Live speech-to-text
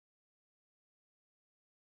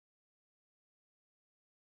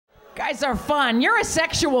Guys are fun. You're a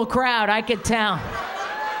sexual crowd, I could tell.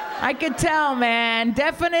 I could tell, man.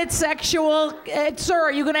 Definite sexual. Sir,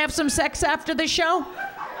 are you gonna have some sex after the show?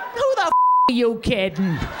 Who the are you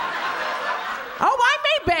kidding? Oh, I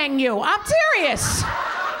may bang you. I'm serious.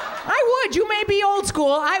 I would. You may be old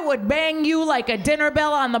school. I would bang you like a dinner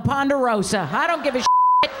bell on the Ponderosa. I don't give a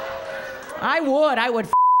shit. I would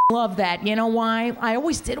love that. You know why? I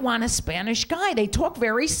always did want a Spanish guy. They talk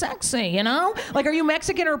very sexy, you know? Like, are you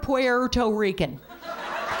Mexican or Puerto Rican?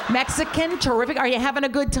 Mexican, terrific. Are you having a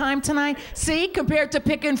good time tonight? See, compared to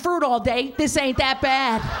picking fruit all day, this ain't that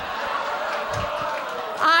bad.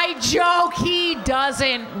 I joke, he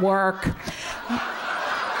doesn't work.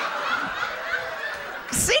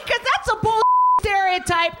 See, because that's a bull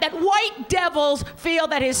stereotype that white devils feel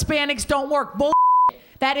that Hispanics don't work. Bull.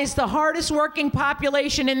 That is the hardest working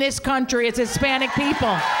population in this country. It's Hispanic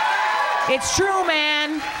people. It's true,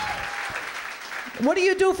 man. What do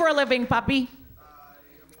you do for a living, puppy?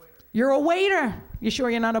 You're a waiter. You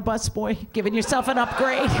sure you're not a busboy? Giving yourself an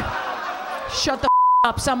upgrade? Shut the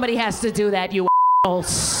up. Somebody has to do that, you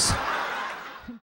assholes.